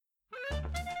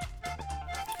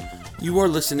You are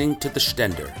listening to The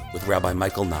Stender with Rabbi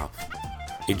Michael Knopf,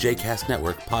 a JCast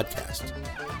Network podcast.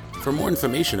 For more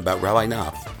information about Rabbi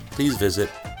Knopf, please visit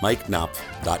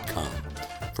mikeknopf.com.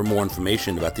 For more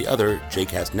information about the other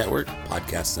JCast Network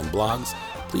podcasts and blogs,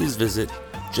 please visit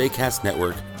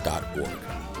jcastnetwork.org.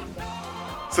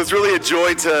 So it's really a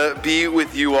joy to be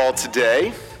with you all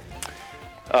today.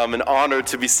 An honor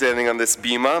to be standing on this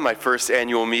bima, my first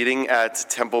annual meeting at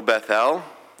Temple Beth-El,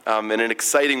 and an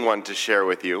exciting one to share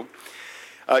with you.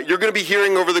 You're going to be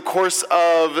hearing over the course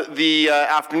of the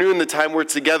afternoon, the time we're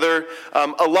together,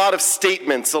 a lot of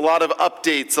statements, a lot of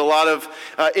updates, a lot of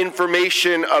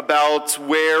information about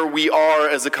where we are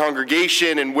as a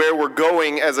congregation and where we're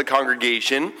going as a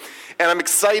congregation. And I'm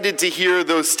excited to hear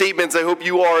those statements. I hope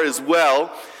you are as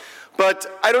well.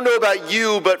 But I don't know about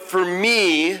you, but for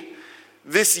me,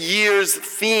 this year's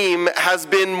theme has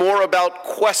been more about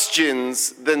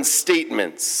questions than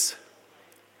statements.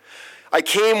 I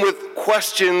came with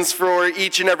questions for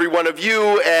each and every one of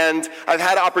you, and I've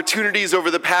had opportunities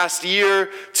over the past year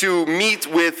to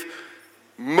meet with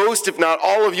most, if not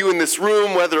all of you in this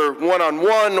room, whether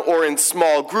one-on-one or in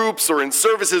small groups or in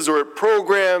services or at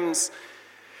programs.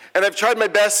 And I've tried my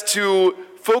best to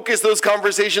focus those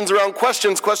conversations around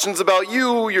questions about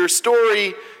you, your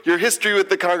story, your history with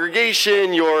the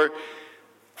congregation, your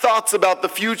thoughts about the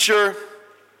future,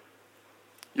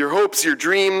 your hopes, your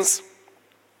dreams.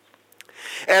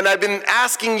 And I've been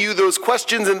asking you those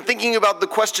questions and thinking about the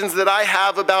questions that I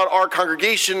have about our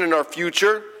congregation and our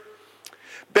future.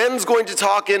 Ben's going to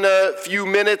talk in a few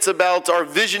minutes about our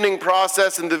visioning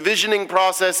process, and the visioning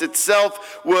process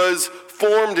itself was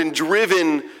formed and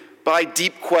driven by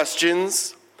deep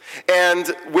questions. And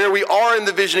where we are in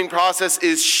the visioning process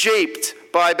is shaped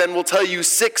by, Ben will tell you,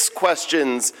 6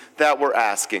 questions that we're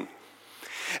asking.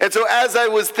 And so as I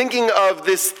was thinking of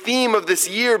this theme of this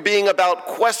year being about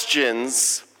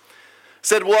questions,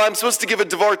 said, well, I'm supposed to give a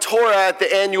Devar Torah at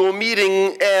the annual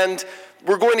meeting, and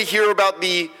we're going to hear about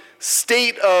the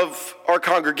state of our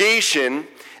congregation.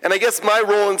 And I guess my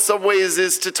role in some ways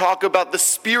is to talk about the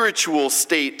spiritual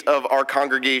state of our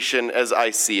congregation as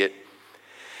I see it.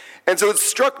 And so it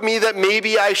struck me that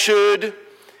maybe I should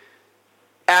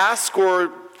ask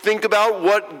or think about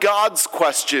what God's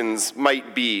questions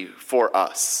might be for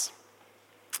us.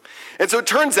 And so it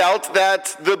turns out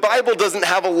that the Bible doesn't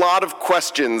have a lot of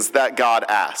questions that God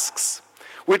asks,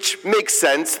 which makes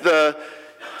sense. The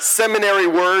seminary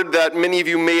word that many of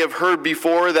you may have heard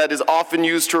before that is often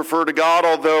used to refer to God,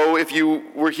 although if you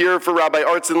were here for Rabbi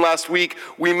Artson last week,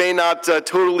 we may not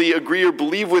totally agree or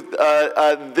believe with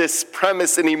this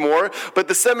premise anymore, but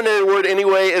the seminary word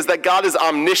anyway is that God is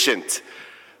omniscient,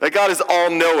 that God is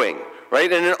all-knowing,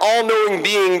 right? And an all-knowing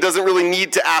being doesn't really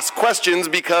need to ask questions,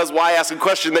 because why ask a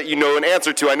question that you know an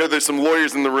answer to? I know there's some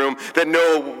lawyers in the room that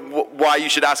know why you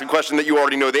should ask a question that you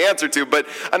already know the answer to, but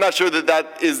I'm not sure that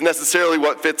that is necessarily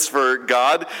what fits for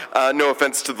God. No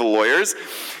offense to the lawyers.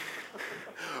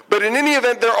 But in any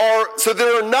event, there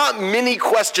are not many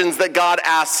questions that God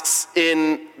asks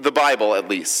in the Bible, at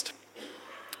least.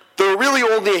 There are really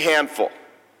only a handful.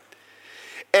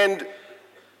 And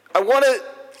I want to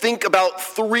think about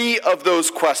 3 of those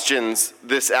questions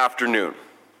this afternoon.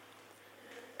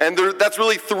 And that's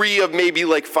really 3 of maybe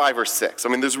like 5 or 6. I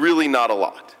mean, there's really not a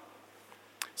lot.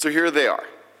 So here they are.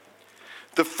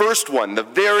 The first one, the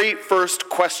very first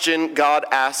question God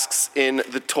asks in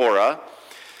the Torah,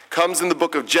 comes in the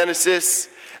book of Genesis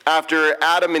after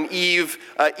Adam and Eve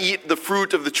eat the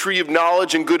fruit of the tree of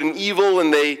knowledge and good and evil,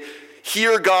 and they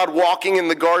hear God walking in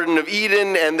the Garden of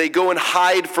Eden, and they go and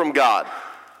hide from God.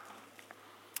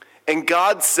 And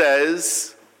God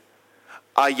says,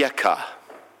 Ayeka,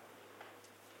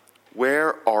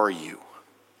 where are you?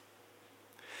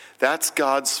 That's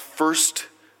God's first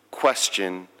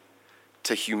question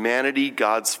to humanity,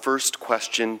 God's first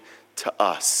question to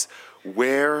us.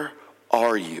 Where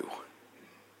are you?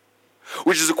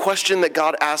 Which is a question that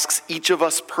God asks each of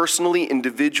us personally,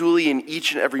 individually, in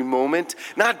each and every moment.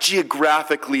 Not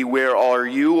geographically, where are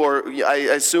you? Or I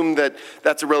assume that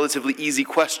that's a relatively easy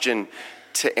question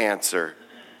to answer.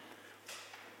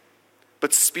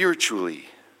 But spiritually,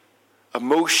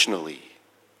 emotionally,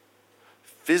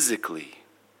 physically,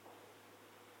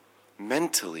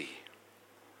 mentally,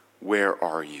 where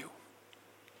are you?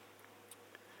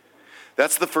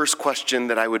 That's the first question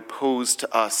that I would pose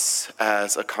to us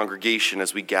as a congregation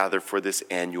as we gather for this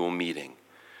annual meeting.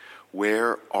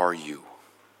 Where are you?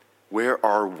 Where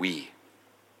are we?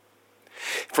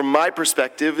 From my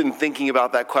perspective, in thinking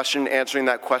about that question, answering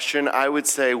that question, I would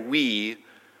say we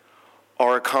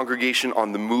are a congregation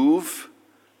on the move,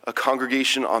 a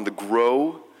congregation on the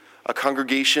grow, a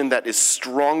congregation that is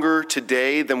stronger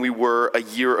today than we were a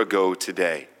year ago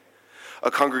today,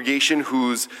 a congregation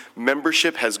whose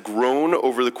membership has grown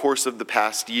over the course of the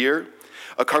past year,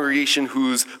 a congregation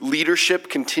whose leadership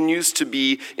continues to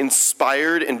be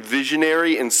inspired and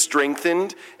visionary and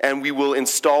strengthened, and we will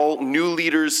install new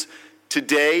leaders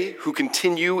today who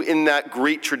continue in that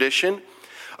great tradition,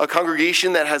 a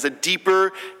congregation that has a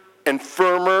deeper and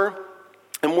firmer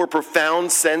and more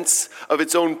profound sense of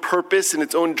its own purpose and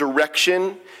its own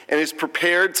direction, and is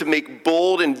prepared to make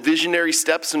bold and visionary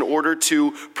steps in order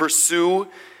to pursue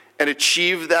and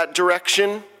achieve that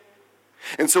direction.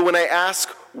 And so when I ask,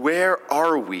 where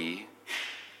are we?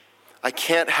 I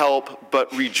can't help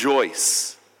but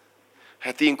rejoice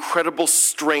at the incredible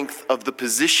strength of the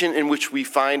position in which we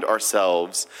find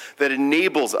ourselves that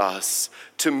enables us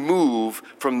to move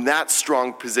from that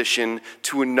strong position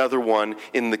to another one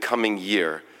in the coming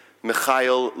year.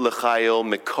 Michael lechael,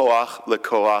 mikoach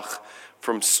lekoach,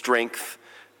 from strength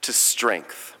to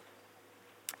strength.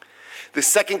 The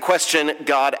second question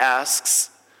God asks,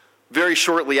 very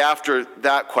shortly after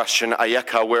that question,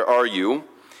 Ayeka, where are you,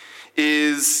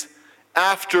 is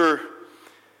after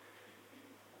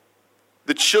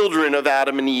the children of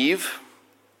Adam and Eve,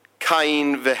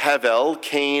 Cain veHevel,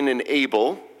 Cain and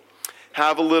Abel,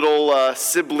 have a little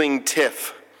sibling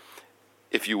tiff,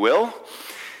 if you will.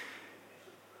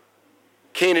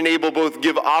 Cain and Abel both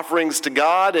give offerings to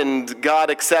God, and God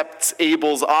accepts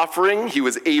Abel's offering. He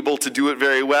was able to do it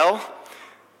very well.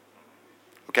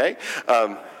 Okay?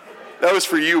 That was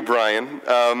for you, Brian.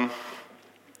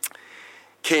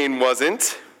 Cain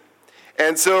wasn't.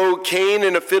 And so Cain,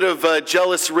 in a fit of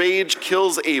jealous rage,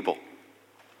 kills Abel.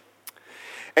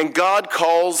 And God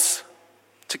calls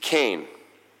to Cain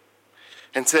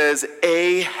and says,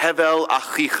 Hevel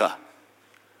achicha,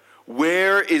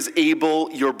 where is Abel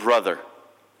your brother?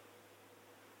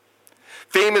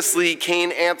 Famously,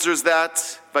 Cain answers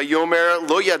that, Vayomer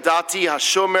lo yadati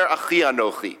hashomer achi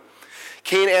anochi.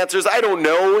 Cain answers, I don't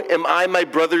know, am I my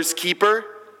brother's keeper?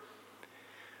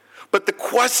 But the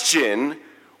question,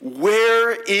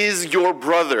 where is your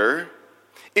brother,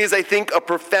 is, I think, a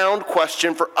profound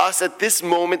question for us at this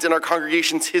moment in our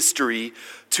congregation's history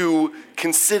to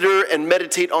consider and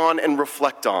meditate on and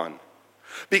reflect on.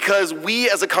 Because we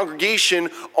as a congregation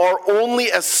are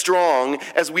only as strong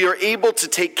as we are able to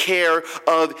take care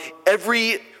of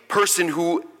every person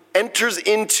who enters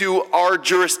into our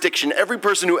jurisdiction, every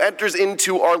person who enters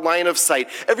into our line of sight,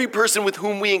 every person with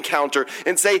whom we encounter,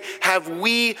 and say, have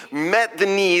we met the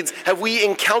needs? Have we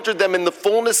encountered them in the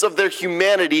fullness of their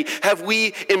humanity? Have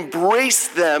we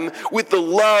embraced them with the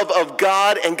love of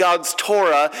God and God's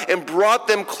Torah and brought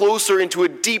them closer into a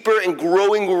deeper and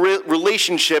growing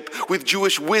relationship with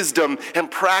Jewish wisdom and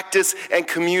practice and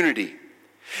community?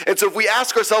 And so if we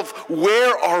ask ourselves,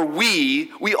 where are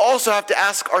we also have to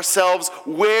ask ourselves,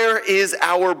 where is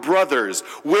our brothers?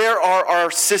 Where are our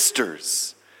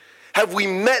sisters? Have we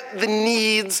met the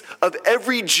needs of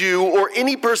every Jew or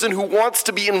any person who wants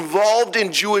to be involved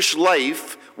in Jewish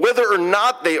life, whether or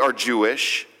not they are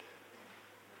Jewish,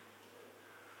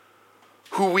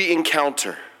 who we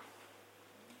encounter?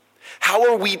 How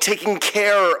are we taking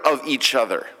care of each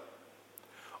other?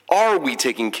 Are we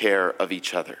taking care of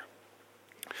each other?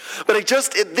 But I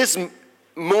just, at this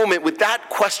moment, with that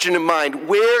question in mind,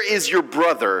 where is your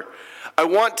brother? I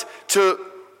want to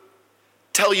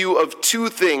tell you of two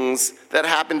things that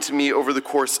happened to me over the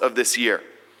course of this year.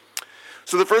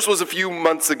 So the first was a few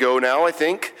months ago now, I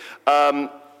think.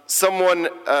 Someone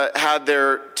had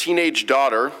their teenage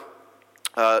daughter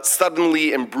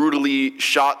suddenly and brutally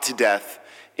shot to death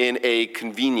in a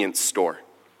convenience store.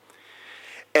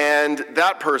 And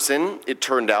that person, it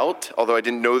turned out, although I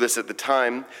didn't know this at the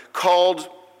time, called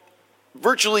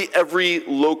virtually every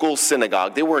local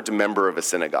synagogue. They weren't a member of a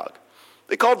synagogue.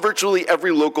 They called virtually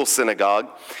every local synagogue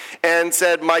and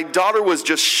said, my daughter was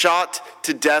just shot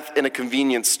to death in a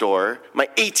convenience store. My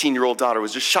 18-year-old daughter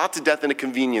was just shot to death in a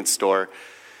convenience store.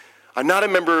 I'm not a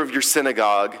member of your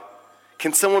synagogue.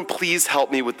 Can someone please help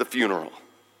me with the funeral?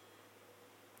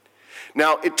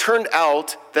 Now, it turned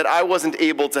out that I wasn't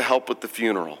able to help with the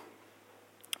funeral.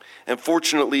 And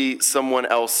fortunately, someone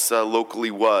else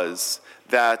locally was,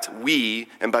 that we,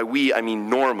 and by we I mean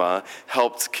Norma,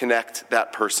 helped connect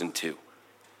that person to.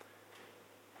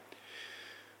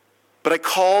 But I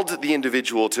called the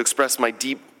individual to express my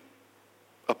deep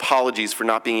apologies for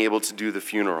not being able to do the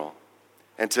funeral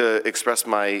and to express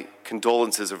my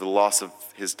condolences over the loss of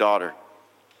his daughter.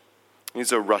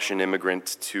 He's a Russian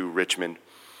immigrant to Richmond.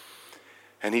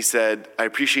 And he said, I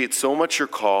appreciate so much your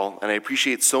call, and I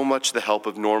appreciate so much the help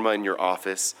of Norma in your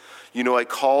office. You know, I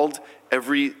called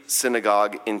every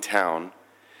synagogue in town,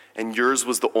 and yours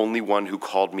was the only one who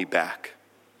called me back.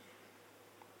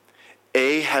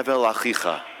 Hevel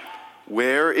achicha,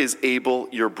 where is Abel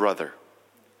your brother?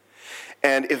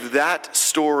 And if that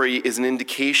story is an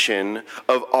indication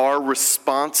of our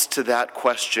response to that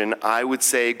question, I would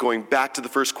say, going back to the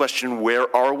first question,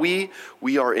 where are we?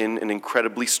 We are in an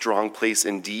incredibly strong place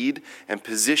indeed and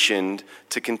positioned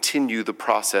to continue the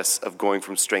process of going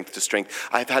from strength to strength.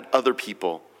 I've had other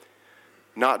people,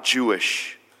 not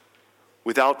Jewish,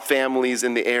 without families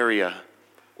in the area,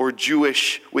 or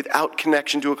Jewish without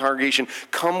connection to a congregation,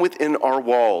 come within our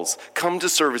walls, come to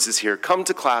services here, come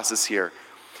to classes here,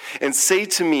 and say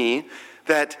to me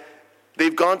that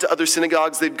they've gone to other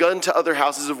synagogues, they've gone to other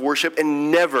houses of worship,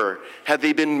 and never have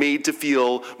they been made to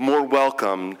feel more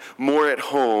welcome, more at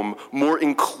home, more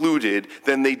included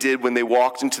than they did when they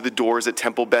walked into the doors at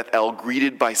Temple Beth El,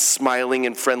 greeted by smiling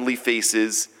and friendly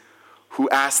faces who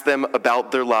asked them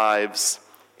about their lives,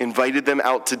 invited them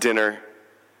out to dinner,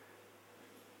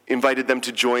 invited them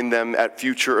to join them at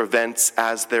future events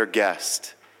as their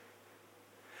guest.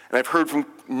 And I've heard from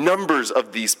numbers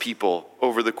of these people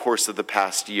over the course of the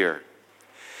past year.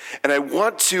 And I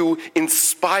want to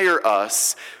inspire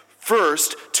us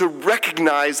first to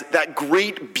recognize that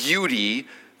great beauty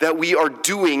that we are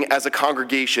doing as a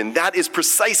congregation. That is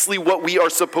precisely what we are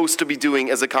supposed to be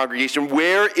doing as a congregation.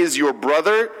 Where is your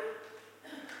brother?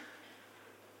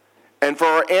 And for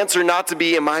our answer not to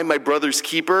be, am I my brother's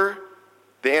keeper?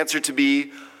 The answer to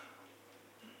be,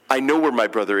 I know where my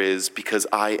brother is because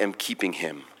I am keeping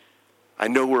him. I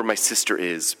know where my sister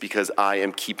is because I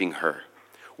am keeping her.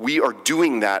 We are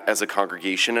doing that as a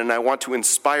congregation, and I want to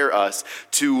inspire us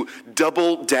to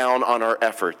double down on our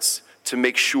efforts to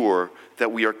make sure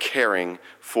that we are caring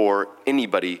for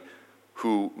anybody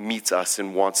who meets us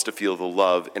and wants to feel the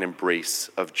love and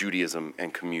embrace of Judaism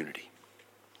and community.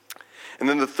 And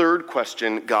then the third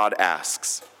question God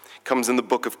asks comes in the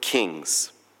book of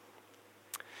Kings.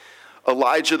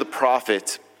 Elijah the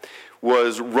prophet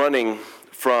was running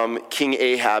from King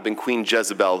Ahab and Queen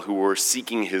Jezebel, who were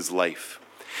seeking his life.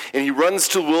 And he runs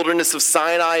to the wilderness of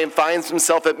Sinai and finds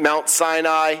himself at Mount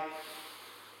Sinai.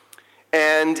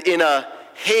 And in a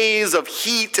haze of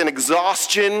heat and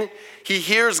exhaustion, he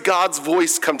hears God's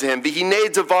voice come to him.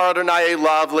 V'hinei davar Adonai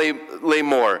elav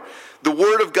lemor. The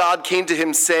word of God came to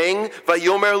him saying,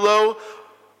 Vayomer lo,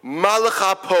 ma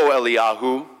lecha po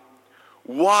Eliyahu.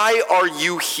 Why are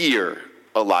you here,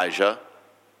 Elijah?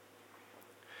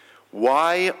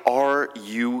 Why are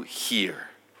you here?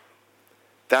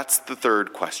 That's the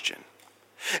third question.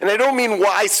 And I don't mean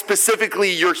why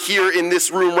specifically you're here in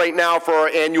this room right now for our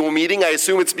annual meeting. I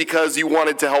assume it's because you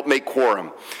wanted to help make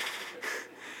quorum.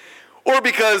 Or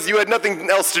because you had nothing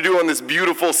else to do on this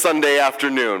beautiful Sunday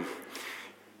afternoon.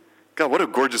 God, what a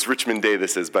gorgeous Richmond day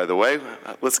this is, by the way.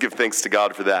 Let's give thanks to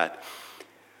God for that.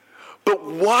 But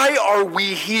why are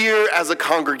we here as a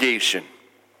congregation?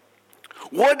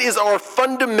 What is our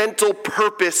fundamental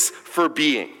purpose for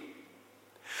being?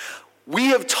 We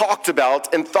have talked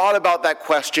about and thought about that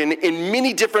question in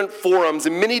many different forums,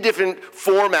 in many different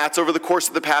formats over the course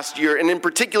of the past year. And in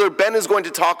particular, Ben is going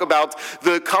to talk about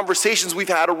the conversations we've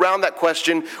had around that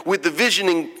question with the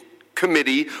Visioning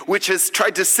Committee, which has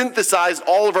tried to synthesize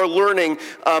all of our learning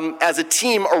as a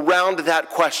team around that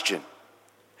question.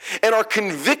 And our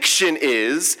conviction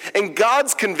is, and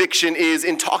God's conviction is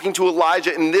in talking to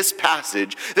Elijah in this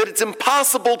passage, that it's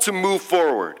impossible to move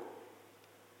forward.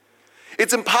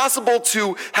 It's impossible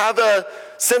to have a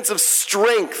sense of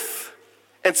strength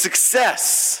and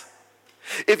success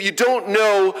if you don't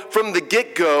know from the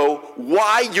get-go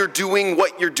why you're doing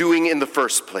what you're doing in the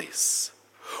first place.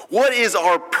 What is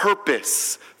our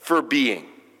purpose for being?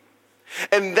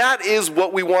 And that is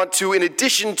what we want to, in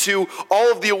addition to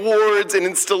all of the awards and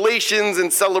installations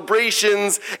and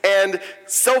celebrations and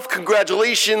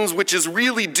self-congratulations, which is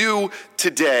really due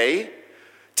today,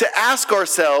 to ask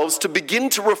ourselves to begin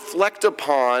to reflect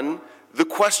upon the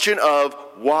question of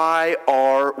why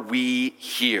are we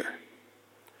here?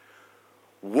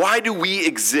 Why do we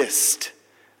exist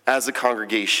as a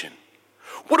congregation?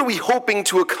 What are we hoping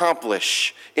to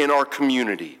accomplish in our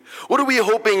community?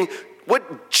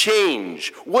 What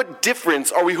change, what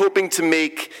difference are we hoping to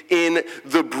make in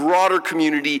the broader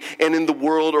community and in the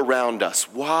world around us?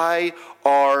 Why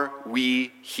are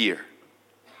we here?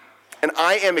 And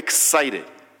I am excited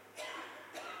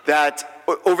that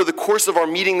over the course of our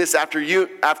meeting this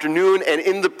afternoon and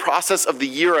in the process of the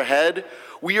year ahead,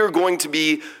 we are going to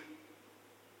be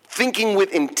thinking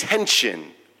with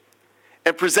intention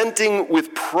and presenting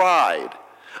with pride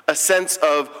a sense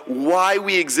of why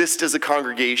we exist as a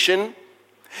congregation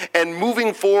and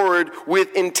moving forward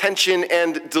with intention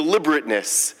and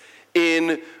deliberateness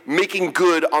in making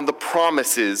good on the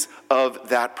promises of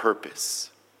that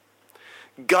purpose.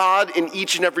 God, in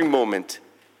each and every moment,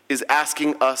 is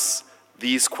asking us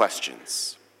these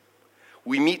questions.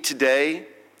 We meet today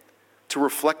to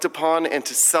reflect upon and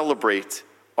to celebrate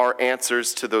our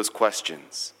answers to those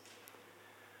questions.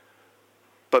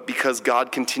 But because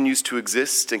God continues to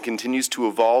exist and continues to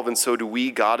evolve, and so do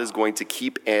we, God is going to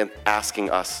keep asking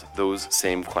us those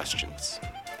same questions.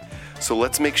 So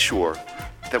let's make sure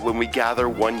that when we gather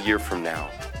 1 year from now,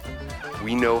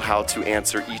 we know how to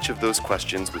answer each of those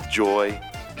questions with joy,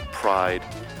 pride,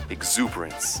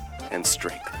 exuberance, and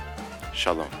strength.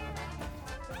 Shalom.